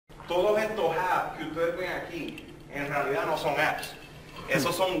todos estos apps que ustedes ven aquí, en realidad no son apps.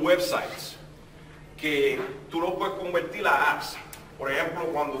 Esos son websites que tú los puedes convertir a apps. Por ejemplo,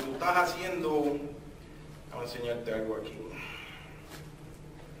 cuando tú estás haciendo... Voy a enseñarte algo aquí.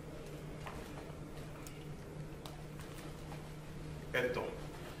 Esto.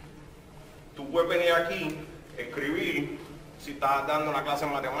 Tú puedes venir aquí, escribir, si estás dando una clase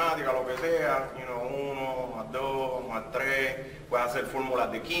de matemática, lo que sea, 1 más 2 más 3, puedes hacer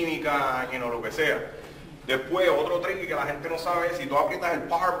fórmulas de química, lo que sea. Después, otro trick que la gente no sabe es si tú aprietas el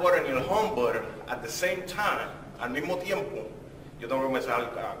power button y el home button at the same time, al mismo tiempo. Yo tengo que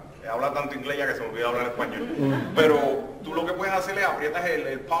empezar a hablar tanto inglés ya que se me olvida hablar español. Pero tú lo que puedes hacer es aprietas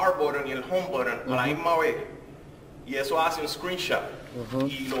el power button y el home button a la misma vez. Y eso hace un screenshot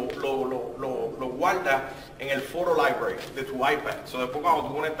y lo guarda en el photo library de tu iPad. So después cuando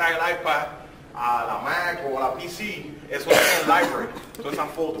tú conectas el iPad a la Mac o a la PC, eso es el library, toda esa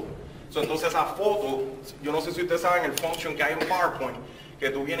foto. So, entonces esa foto, yo no sé si ustedes saben el function que hay en PowerPoint, que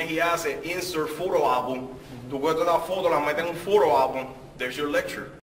tú vienes y haces insert photo album, tú coges toda la foto, la metes en un photo album, there's your lecture.